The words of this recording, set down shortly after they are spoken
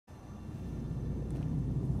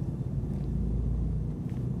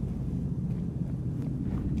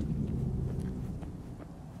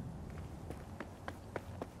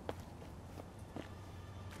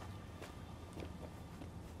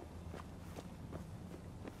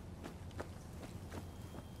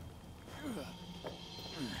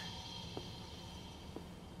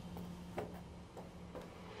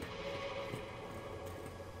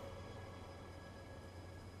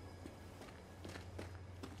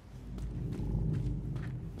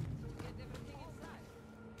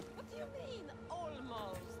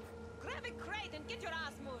and get your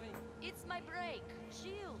ass moving. It's my break.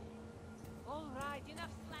 Chill. All right, enough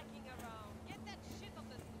slacking around. Get that shit off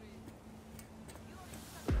the street. You're in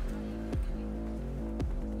such a hurry, really.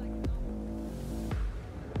 Looks like no.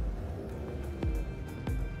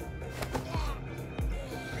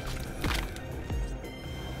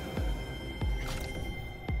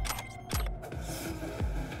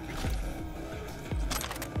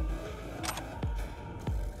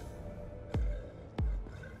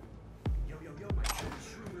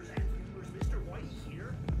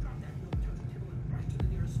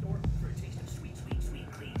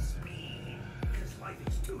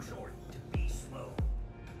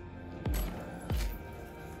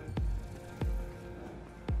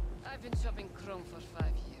 I've been shopping Chrome for 5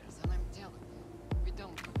 years, and I'm telling you, we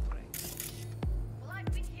don't go break. Well, I've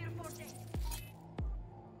been here for days.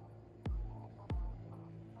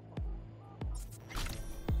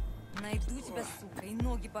 Найду тебя, сука, и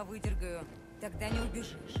ноги повыдергаю. Тогда не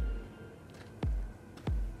убежишь.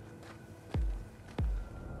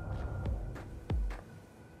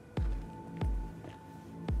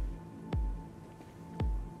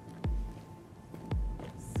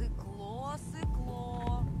 Сыкло,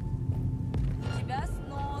 сыкло. У тебя с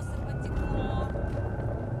носа потекло.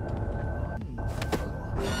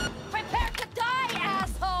 Prepare to die,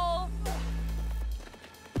 asshole!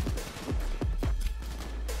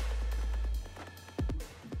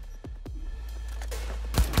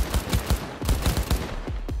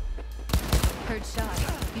 Heard shot.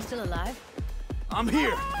 You still alive? I'm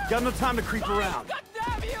here. Got no time to creep around. God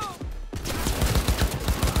damn you!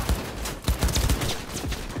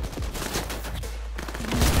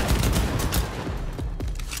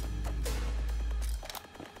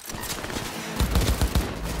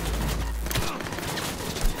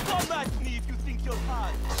 Come at me if you think you're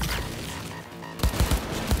hot.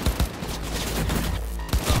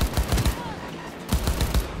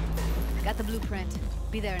 Got the blueprint.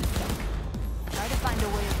 Be there in a sec. Try to find a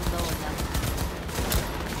way to lower them.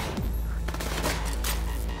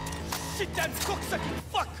 Shit, that cocksucking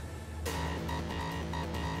fuck!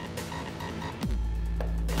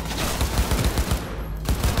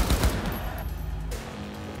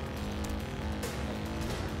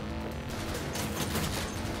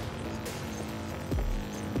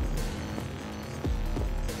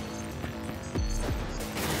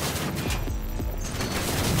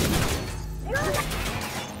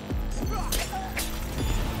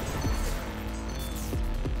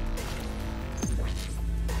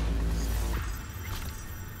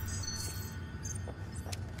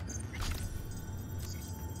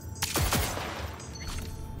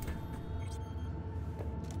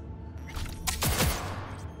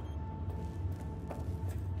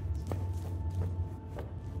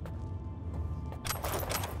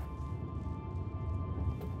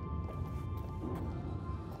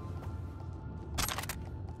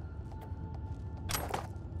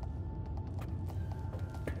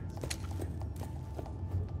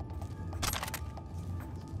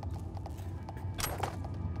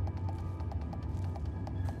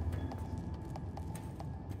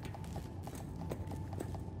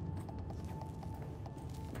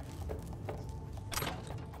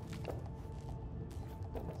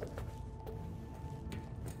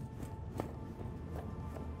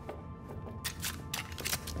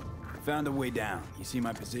 Found a way down. You see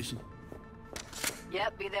my position?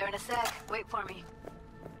 Yep, be there in a sec. Wait for me.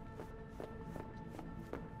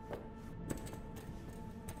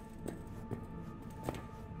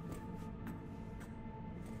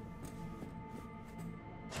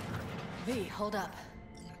 V, hold up.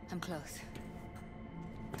 I'm close.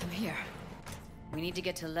 I'm here. We need to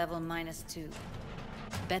get to level -2.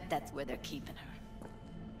 Bet that's where they're keeping her.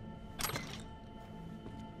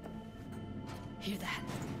 Hear that?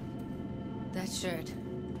 That shirt.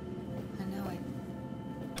 I know it.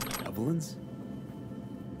 Evelyn's?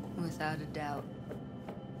 Without a doubt.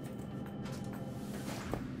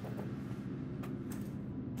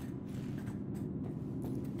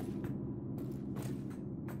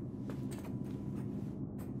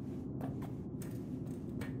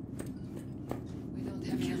 We don't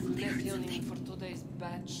have enough Killin for today's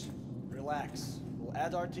batch. Relax. We'll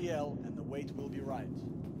add RTL and the weight will be right.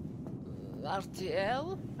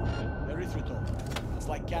 RTL? Erythritol. It's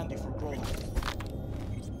like candy for grown-ups.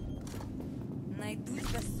 Найду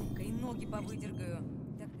тебя, сука, и ноги повыдергаю.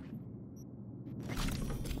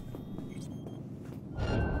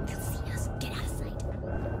 They'll see us. Get out of sight.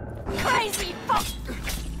 Crazy fuck!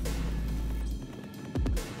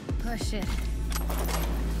 Oh shit.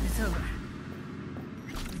 It's over.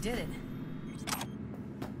 We did it.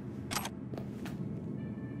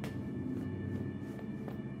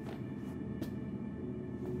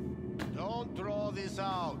 this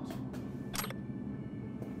out.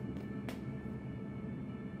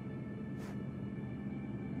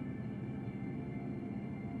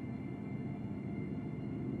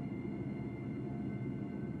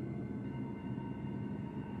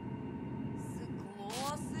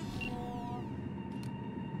 Сыкло, сыкло.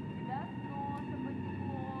 Тебя с носа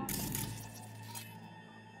потекло.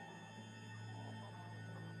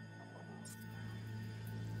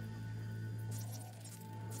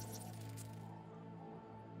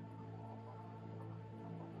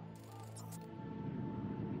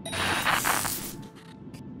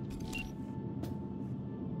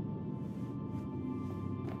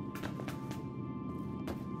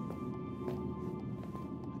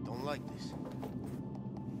 I don't like this.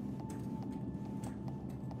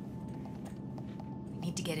 We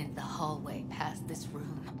need to get into the hallway past this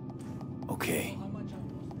room. Okay,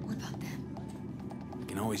 What about them? we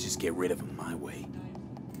can always just get rid of them my way.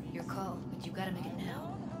 Your call, but you gotta make it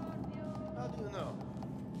now. How do you know?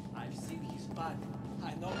 I've seen his body.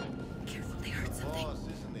 I know. Careful, they heard something. Boss,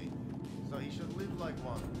 isn't he? So he should live like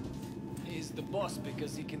one. He's the boss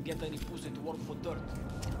because he can get any pussy to work for dirt.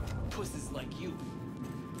 Pussies like you.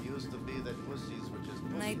 Used to be that pussies were just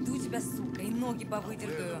pussies. Найду тебя, сука, и ноги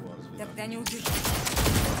повыдергаю. Тогда не убежишь.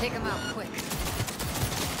 Take them out quick.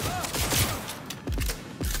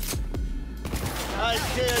 I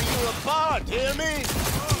tear you apart, hear me?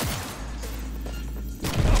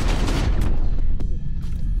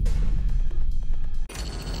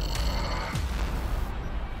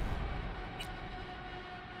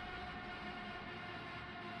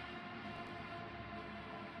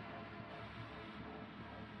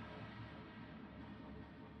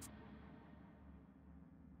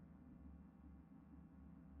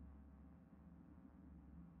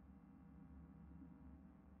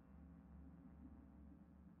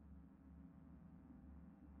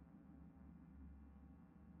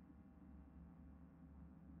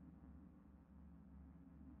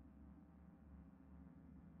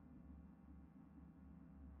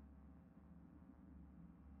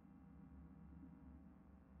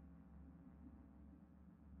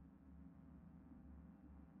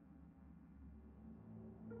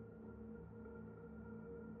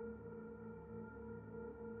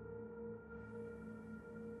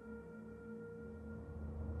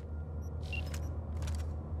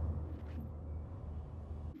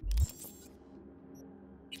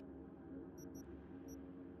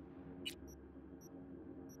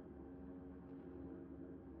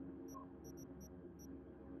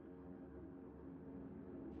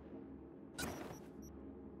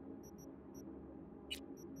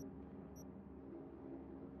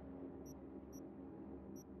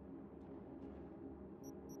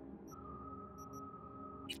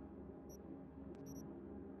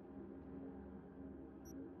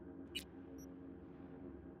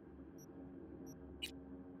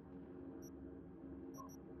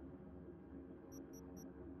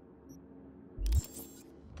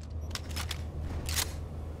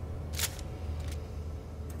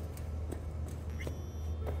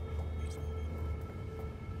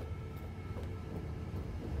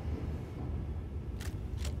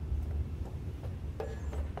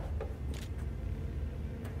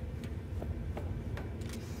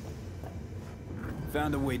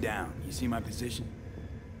 Found a way down. You see my position?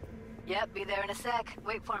 Yep, be there in a sec.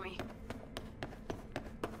 Wait for me.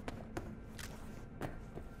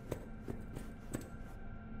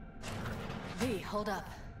 V, hold up.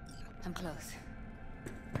 I'm close.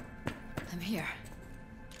 I'm here.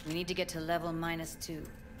 We need to get to level -2.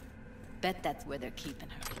 Bet that's where they're keeping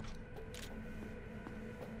her.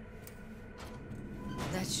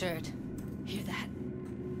 That shirt. Hear that?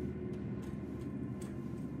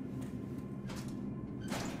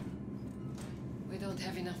 We don't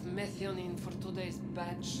have enough methionine for today's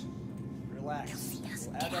batch. Relax.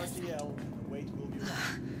 We'll add RTL and the weight will be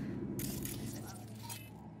right.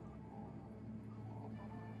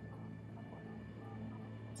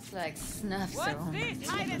 It's like snuff's What's own this? tip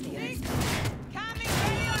Hide of and the seek? iceberg. Coming,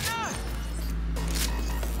 ready or not?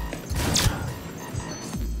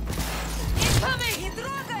 Incoming! Не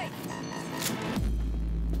трогай!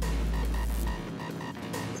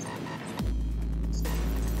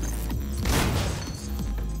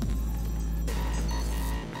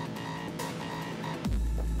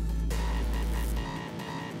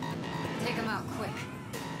 Take him out quick.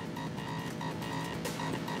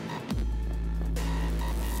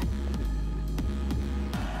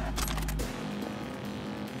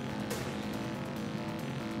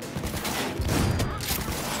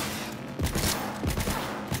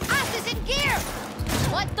 Ass is in gear!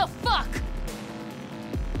 What the fuck?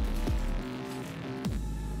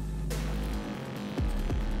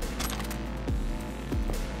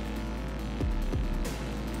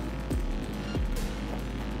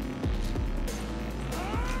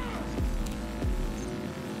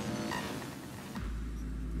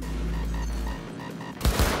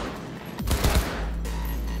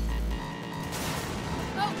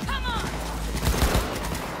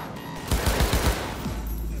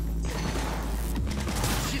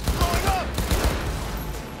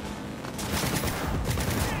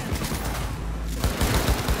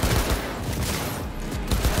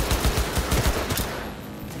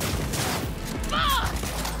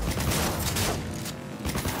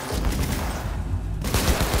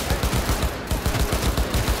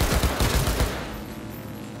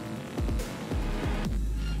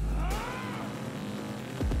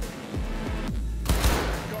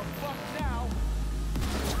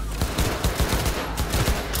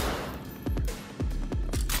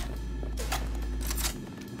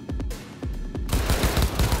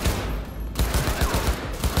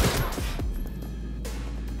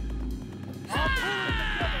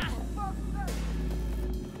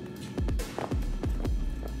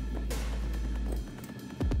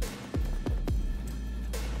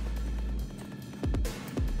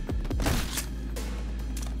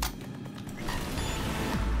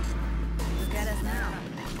 now.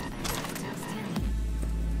 Still standing.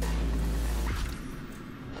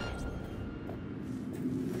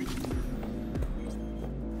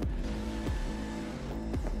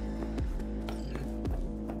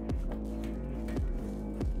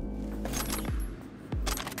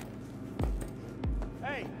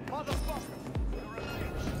 Hey, motherfucker!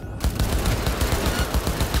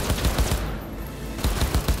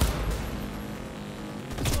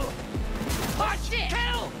 Watch it!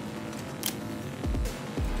 Kill!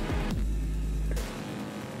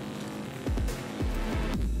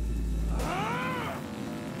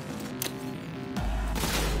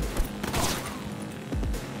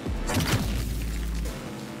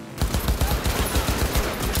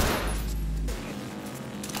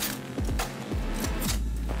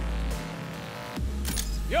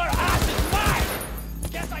 Your ass is mine!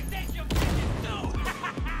 Guess I take your bitches too!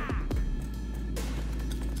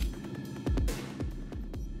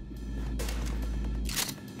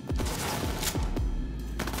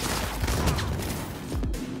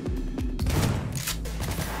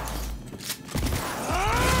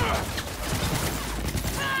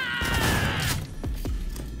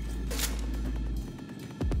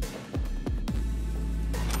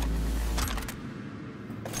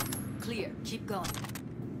 Clear. Keep going.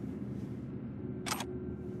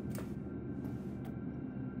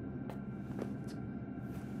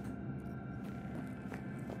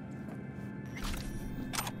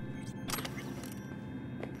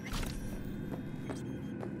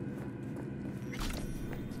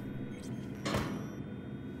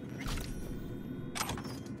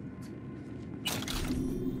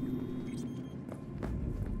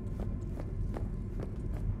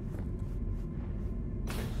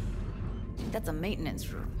 That's a maintenance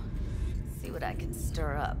room. See what I can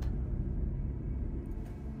stir up.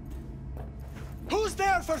 Who's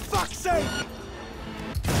there, for fuck's sake?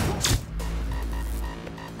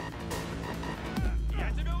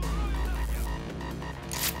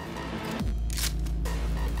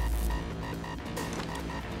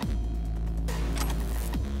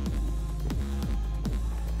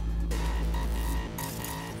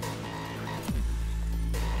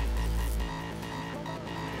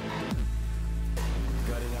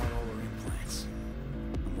 Gutted out all her implants.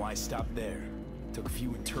 And why stop there? Took a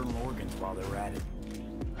few internal organs while they're at it.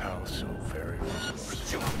 How so very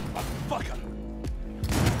resourceful. Motherfucker!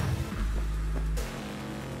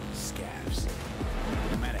 Scabs.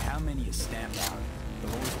 No matter how many you stamp out,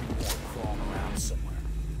 there'll always be more crawling around somewhere.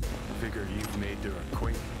 Figure you've made their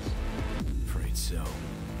acquaintance. Afraid so.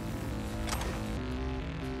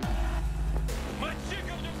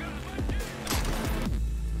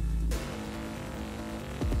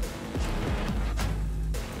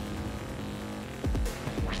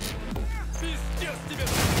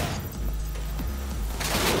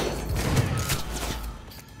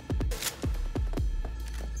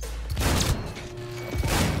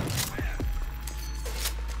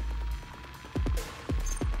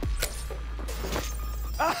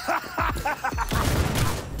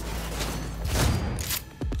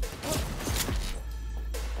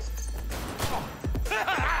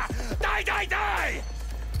 Die, die, die!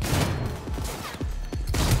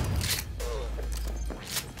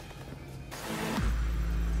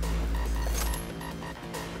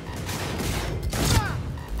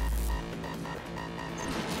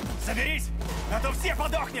 Соберись, а то все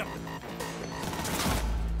подохнем!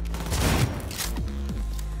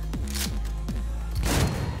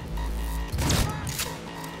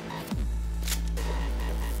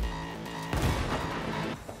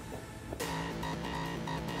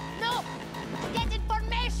 No! Get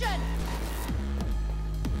information!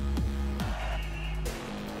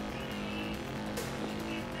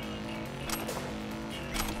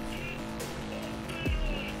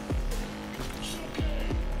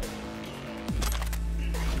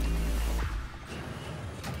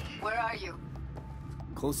 Where are you?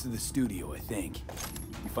 Close to the studio, I think.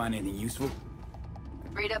 You find anything useful?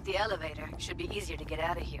 Read up the elevator. Should be easier to get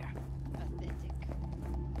out of here. Pathetic.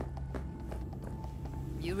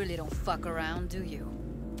 You really don't fuck around, do you?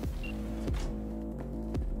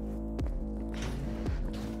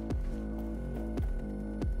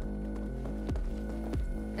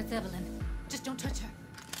 That's Evelyn. Just don't touch her.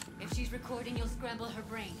 If she's recording, you'll scramble her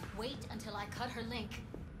brain. Wait until I cut her link.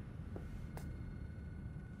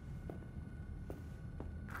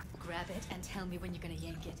 Grab it and tell me when you're gonna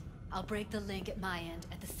yank it. I'll break the link at my end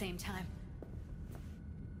at the same time.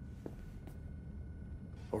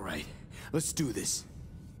 All right, let's do this.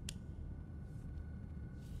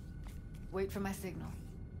 Wait for my signal.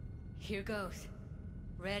 Here goes.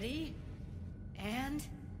 Ready? And...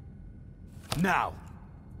 Now!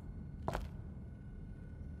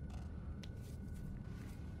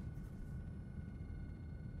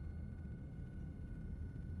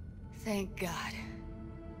 Thank God.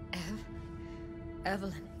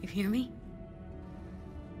 Evelyn, you hear me?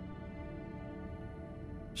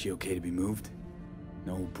 She okay to be moved?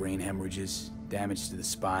 No brain hemorrhages, damage to the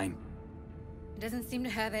spine? Doesn't seem to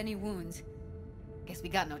have any wounds. Guess we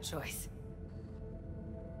got no choice.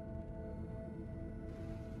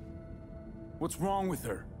 What's wrong with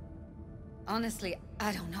her? Honestly,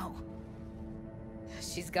 I don't know.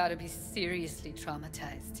 She's gotta be seriously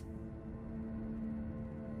traumatized.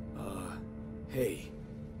 Hey,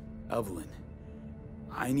 Evelyn.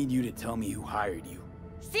 I need you to tell me who hired you.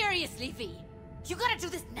 Seriously, V? You gotta do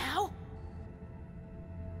this now?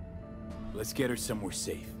 Let's get her somewhere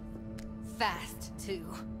safe. Fast, too.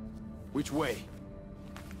 Which way?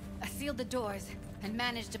 I sealed the doors and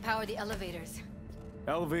managed to power the elevators.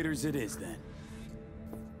 Elevators it is, then.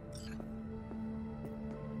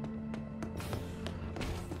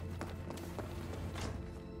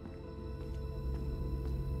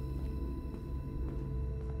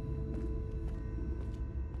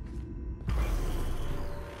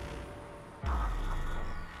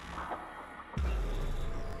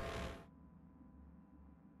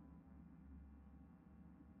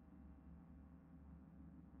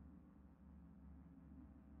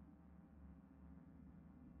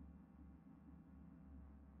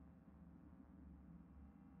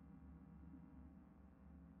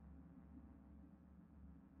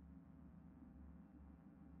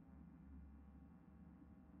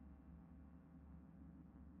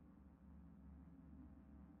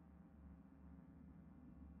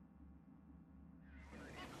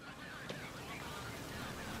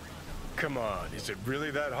 Come on, is it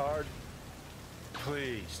really that hard?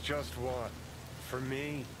 Please, just one. For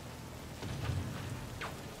me?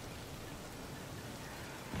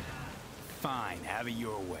 Fine, have it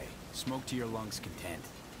your way. Smoke to your lungs' content.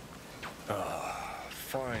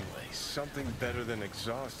 Finally, something better than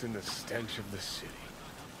exhaust in the stench of the city.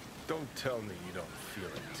 Don't tell me you don't feel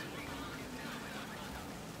it too.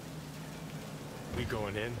 We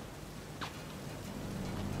going in?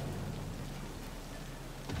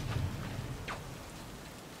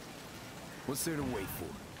 What's there to wait for?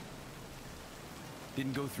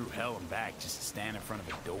 Didn't go through hell and back just to stand in front of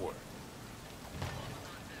a door.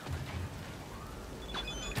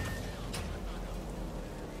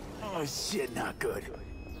 Oh shit, not good.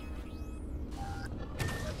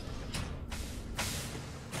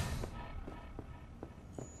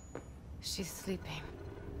 She's sleeping.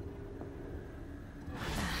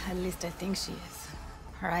 At least I think she is.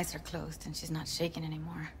 Her eyes are closed and she's not shaking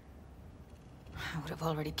anymore. I would have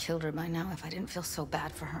already killed her by now if I didn't feel so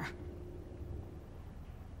bad for her.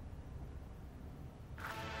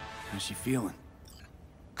 How's she feeling?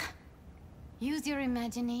 Use your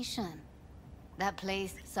imagination. That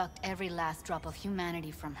place sucked every last drop of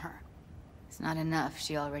humanity from her. It's not enough,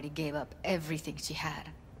 she already gave up everything she had.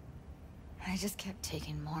 I just kept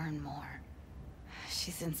taking more and more.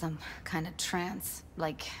 She's in some kind of trance,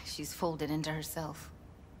 like she's folded into herself.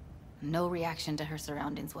 No reaction to her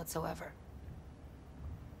surroundings whatsoever.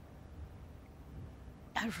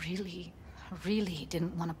 I really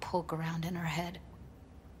didn't want to poke around in her head.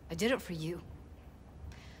 I did it for you.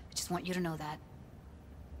 I just want you to know that.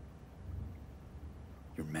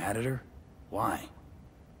 You're mad at her? Why?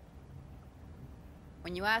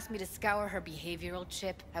 When you asked me to scour her behavioral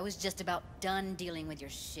chip, I was just about done dealing with your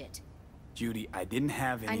shit. Judy, I didn't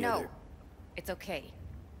have any I know. other... It's okay.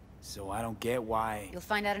 So I don't get why... You'll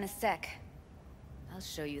find out in a sec. I'll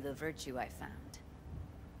show you the virtue I found.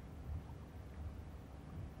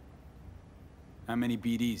 How many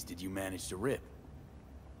BDs did you manage to rip?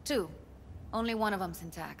 2. Only one of them's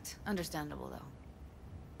intact. Understandable, though.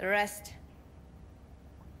 The rest...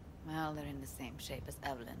 well, they're in the same shape as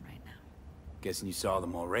Evelyn right now. Guessing you saw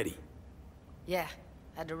them already. Yeah.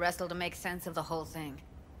 Had to wrestle to make sense of the whole thing.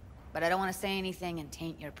 But I don't want to say anything and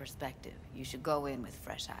taint your perspective. You should go in with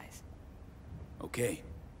fresh eyes. Okay.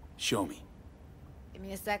 Show me. Give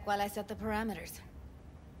me a sec while I set the parameters.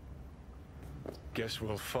 Guess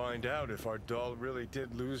we'll find out if our doll really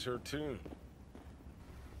did lose her tune.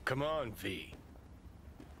 Come on, V.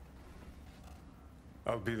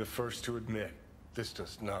 I'll be the first to admit, this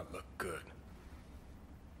does not look good.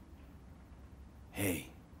 Hey.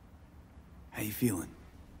 How you feeling?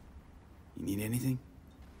 You need anything?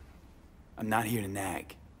 I'm not here to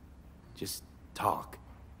nag. Just talk.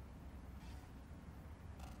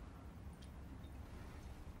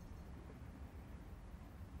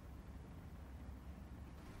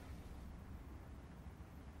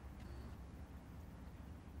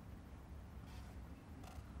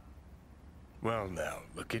 Well now,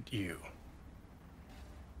 look at you.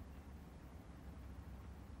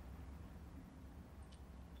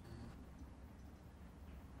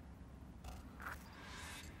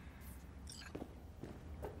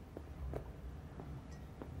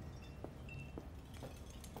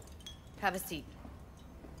 Have a seat.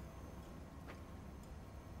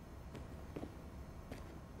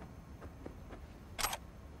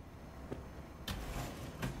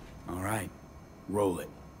 All right, roll it.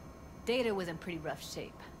 Data was in pretty rough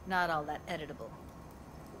shape. Not all that editable.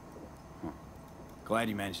 Glad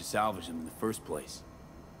you managed to salvage them in the first place.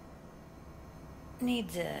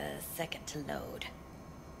 Needs a second to load.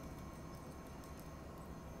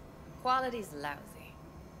 Quality's lousy,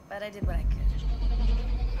 but I did what I could.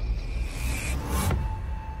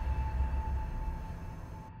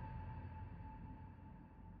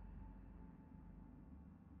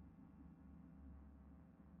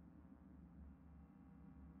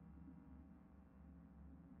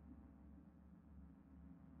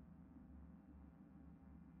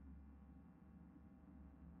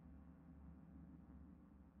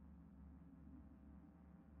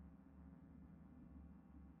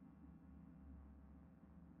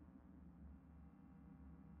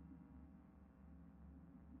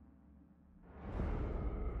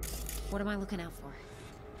 What am I looking out for?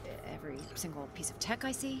 Every single piece of tech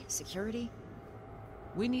I see? Security?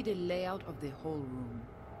 We need a layout of the whole room.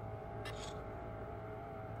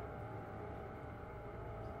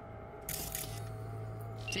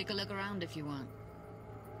 Take a look around if you want.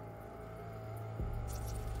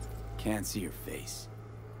 Can't see your face.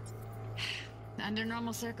 Under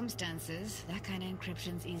normal circumstances, that kind of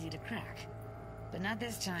encryption's easy to crack. But not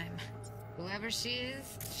this time. Whoever she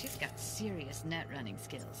is, she's got serious net running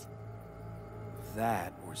skills.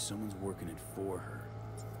 That, or someone's working it for her.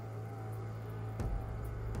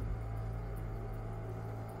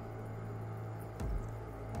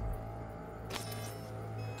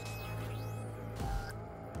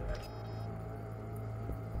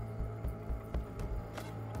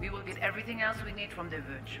 We will get everything else we need from the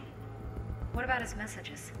virtue. What about his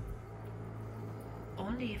messages?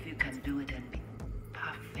 Only if you can do it and be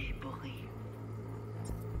parfait bourré.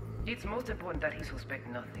 It's most important that he suspect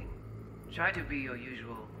nothing. Try to be your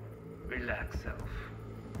usual, relaxed self.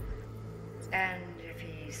 And if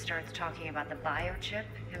he starts talking about the biochip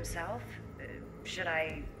himself, should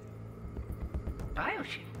I...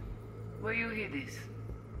 Biochip? Where you hear this?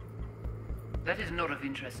 That is not of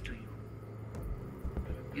interest to you.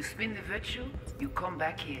 You spin the virtue, you come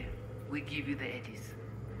back here. We give you the eddies.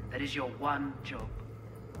 That is your one job.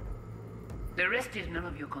 The rest is none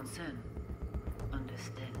of your concern.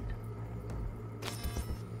 Understand?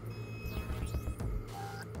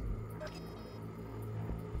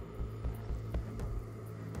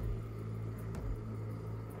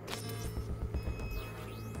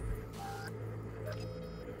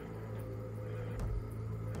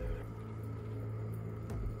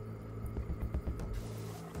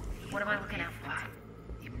 What am I looking out for?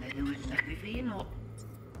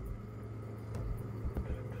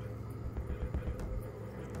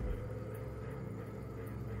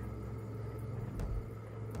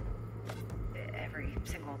 Every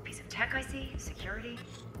single piece of tech I see? Security?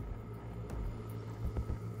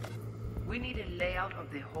 We need a layout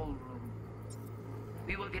of the whole room.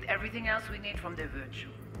 We will get everything else we need from the virtue.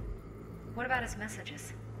 What about his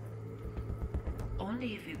messages?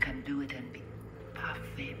 Only if you can do it and be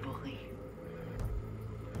parfait bourré.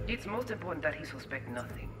 It's most important that he suspect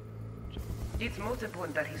nothing. It's most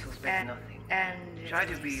important that he suspect nothing. And try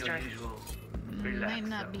to be your usual, relaxed Might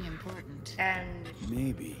not self. be important. And...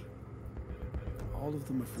 Maybe. All of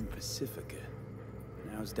them are from Pacifica.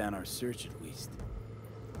 Now it's down our search at least.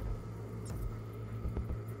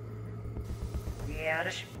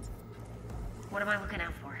 Yeah, what am I looking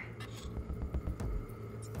out for?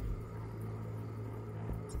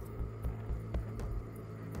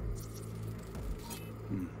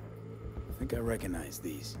 I think I recognize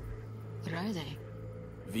these. What are they?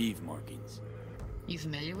 Vive markings. You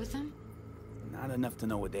familiar with them? Not enough to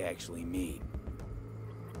know what they actually mean.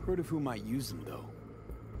 Heard of who might use them, though.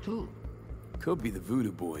 Who? Could be the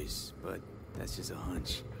Voodoo Boys, but that's just a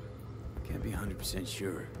hunch. Can't be 100%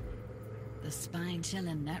 sure. The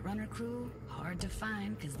spine-chilling Netrunner crew? Hard to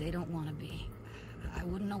find, because they don't want to be. I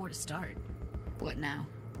wouldn't know where to start. What now?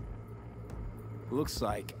 Looks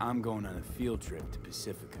like I'm going on a field trip to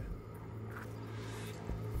Pacifica.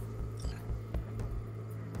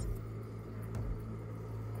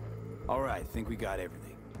 All right, think we got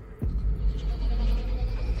everything.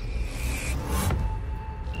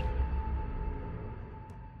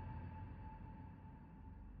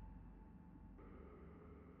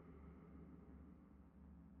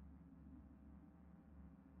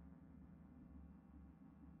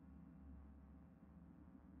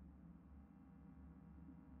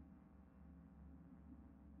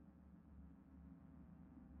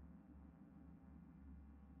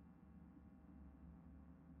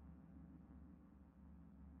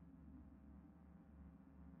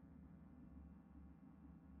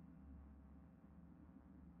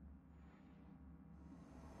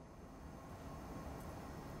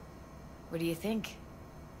 What do you think?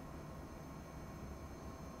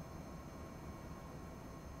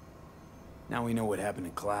 Now we know what happened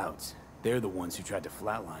to Clouds. They're the ones who tried to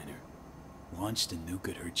flatline her. Launched a nuke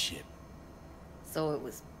at her ship. So it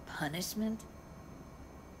was punishment?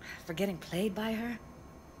 For getting played by her?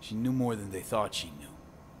 She knew more than they thought she knew.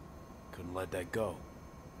 Couldn't let that go.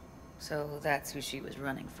 So that's who she was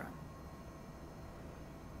running from.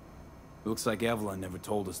 Looks like Evelyn never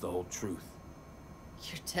told us the whole truth.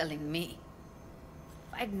 You're telling me?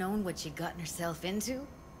 If I'd known what she'd gotten herself into?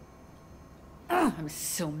 Ugh, I'm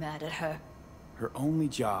so mad at her. Her only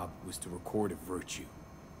job was to record a virtue.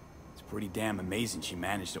 It's pretty damn amazing she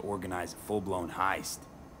managed to organize a full-blown heist.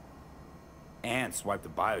 And swipe the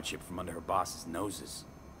biochip from under her boss's noses.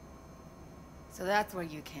 So that's where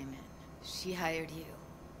you came in. She hired you.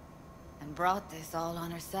 And brought this all on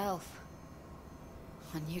herself.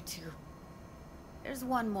 On you two. There's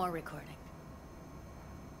one more recording.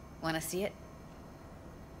 Wanna see it?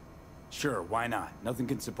 Sure, why not? Nothing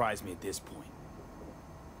can surprise me at this point.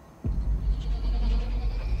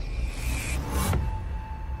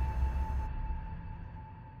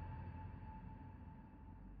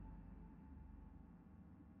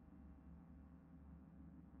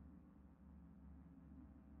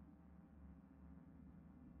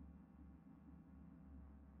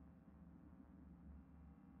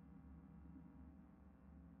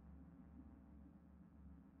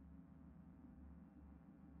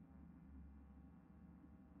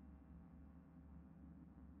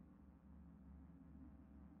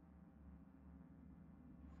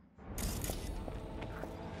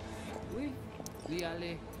 Oui, li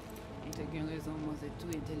ale. Ou te gen rezon man se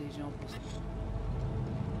tout intelligent pour ça.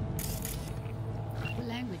 What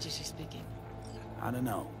language is she speaking? I don't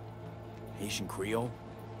know. Haitian Creole?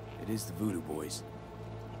 It is the Voodoo Boys.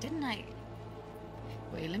 Didn't I...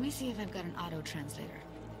 Wait, let me see if I've got an auto-translator.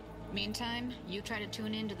 Meantime, you try to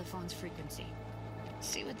tune into the phone's frequency.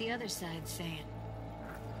 See what the other side's saying.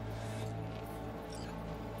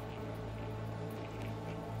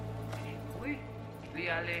 Oui, li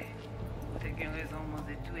ale. Ou te gen rezon man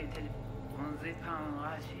se tout intelligent. Man se pa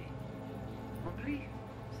enraje. Oubli,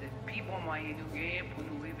 se pi bon moyen nou genyen pou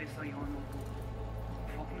nou rive so yon nou.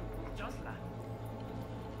 Fok nou pou chans la.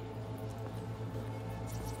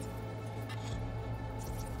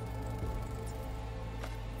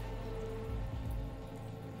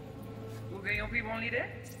 Ou genyon pi bon lide?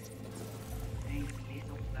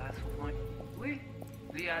 Oui,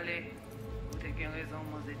 li ale. Ou te gen rezon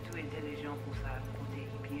man se tout intelligent pou sa kote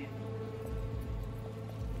bien.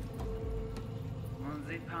 Man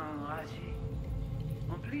se pa enraje.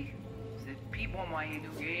 Oubli, se pi bon moyen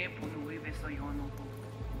nou genyen pou nou rive so yon nou.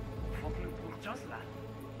 Fok nou pou chans la.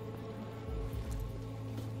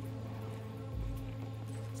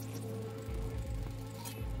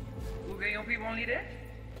 Ou genyon pi bon lide?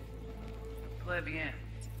 Très bien.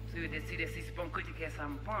 Si vous décidez si c'est bon côté que ça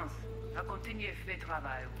me pense, à continuer à faire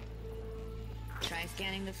travail. Try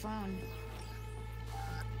scanning the phone.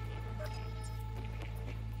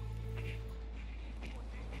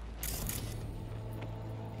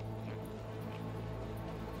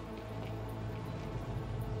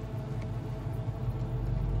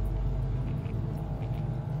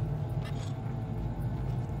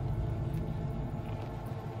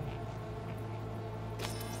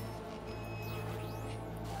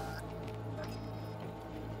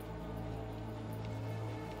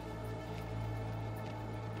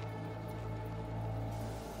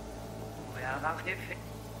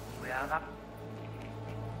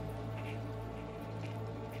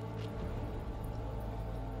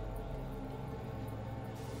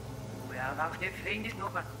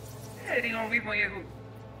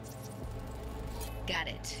 Got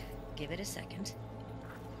it. Give it a second.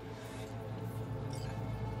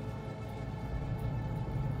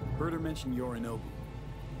 Heard her mention Yorinobu.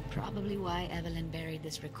 Probably why Evelyn buried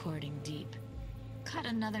this recording deep. Caught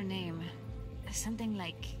another name. Something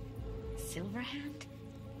like... Silverhand?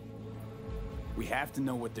 We have to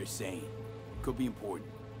know what they're saying. Could be important.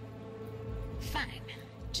 Fine.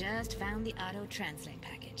 Just found the auto-translate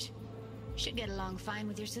package. Should get along fine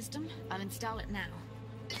with your system. I'll install it now.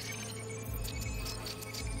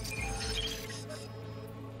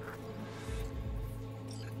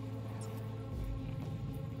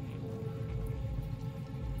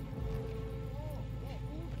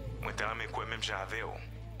 Mwen te rame kwen menm jave yo,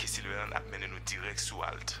 ki Silverhand ap mene nou direct sou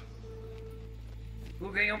alt.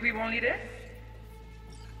 Ou genyon pi bon lide?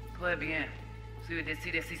 Très bien. Si vous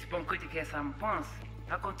décidez si c'est bon côté que ça me pense,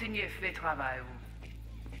 à continuer à faire travail.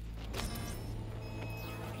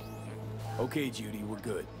 Okay, Judy, we're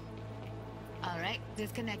good. All right,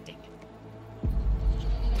 disconnecting.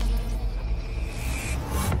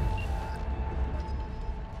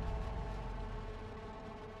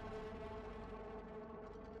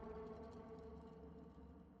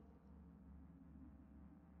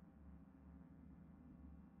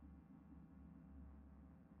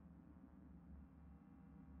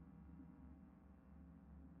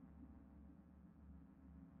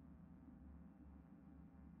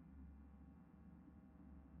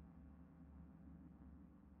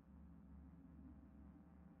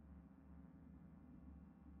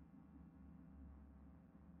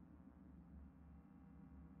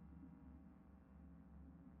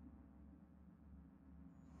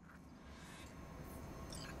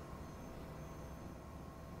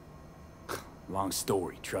 Long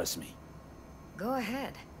story, trust me. Go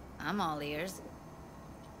ahead. I'm all ears.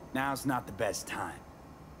 Now's not the best time.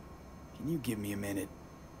 Can you give me a minute?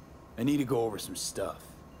 I need to go over some stuff.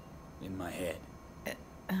 In my head.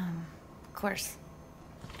 Of course.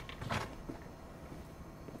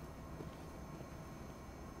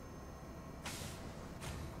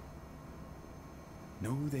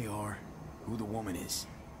 Know who they are, who the woman is.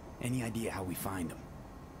 Any idea how we find them?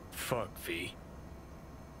 Fuck, V.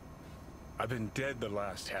 I've been dead the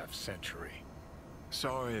last half-century.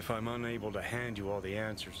 Sorry if I'm unable to hand you all the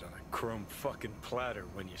answers on a chrome fucking platter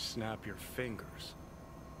when you snap your fingers.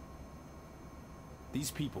 These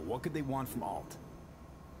people, what could they want from Alt?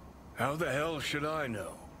 How the hell should I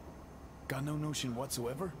know? Got no notion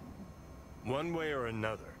whatsoever? One way or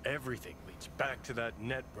another, everything leads back to that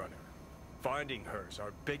Netrunner. Finding her's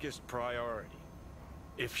our biggest priority.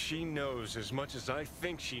 If she knows as much as I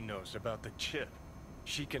think she knows about the chip,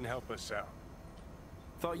 she can help us out.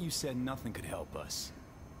 Thought you said nothing could help us.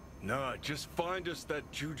 Nah, just find us that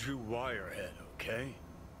Juju wirehead, okay?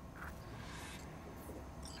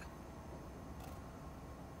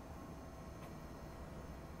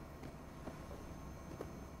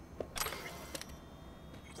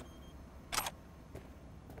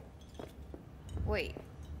 Wait,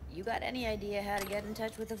 you got any idea how to get in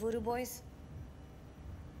touch with the Voodoo Boys?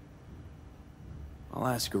 I'll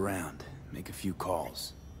ask around, make a few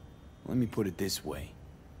calls. Let me put it this way.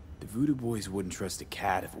 The Voodoo Boys wouldn't trust a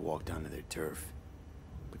cat if it walked onto their turf.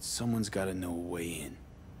 But someone's gotta know a way in.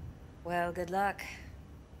 Well, good luck.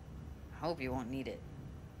 Hope you won't need it.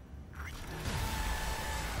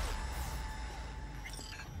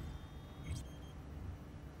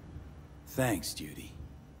 Thanks, Judy.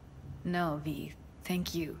 No, V.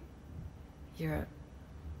 Thank you. You're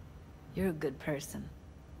a good person.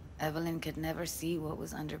 Evelyn could never see what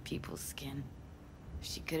was under people's skin. If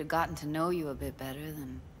she could have gotten to know you a bit better,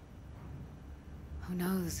 then... who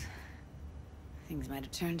knows? Things might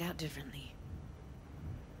have turned out differently.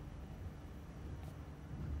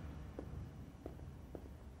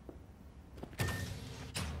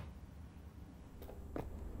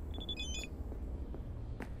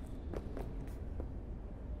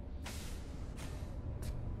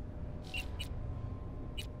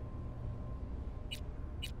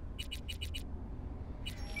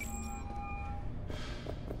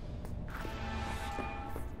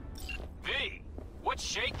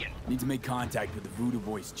 Need to make contact with the Voodoo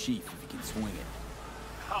Boys chief if he can swing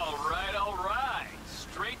it. All right.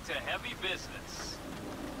 Straight to heavy business.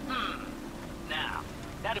 Now,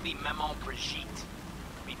 that'd be Maman Brigitte.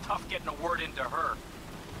 Be tough getting a word into her.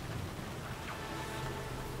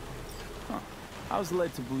 Huh. I was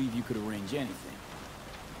led to believe you could arrange anything.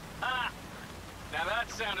 Ah! Now that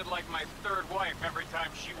sounded like my third wife every time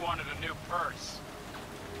she wanted a new purse.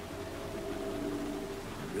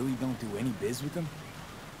 You really don't do any biz with them?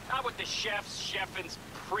 Not with the chefs, chefins,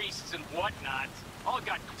 priests, and whatnot. All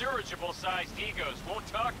got dirigible-sized egos, won't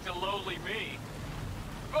talk to lowly me.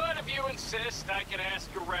 But if you insist, I can ask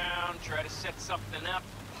around, try to set something up.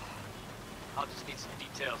 I'll just need some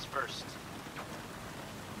details first.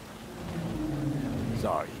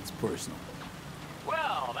 Sorry, it's personal.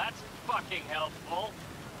 Well, that's fucking helpful.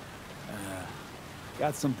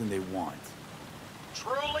 Got something they want.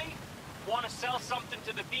 Truly? Want to sell something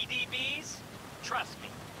to the VDBs? Trust me.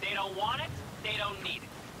 They don't want it, they don't need it.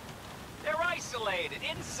 They're isolated,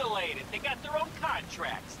 insulated, they got their own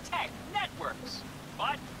contracts, tech, networks.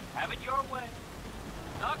 But, have it your way.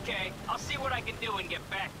 Okay, I'll see what I can do and get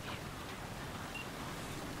back to you.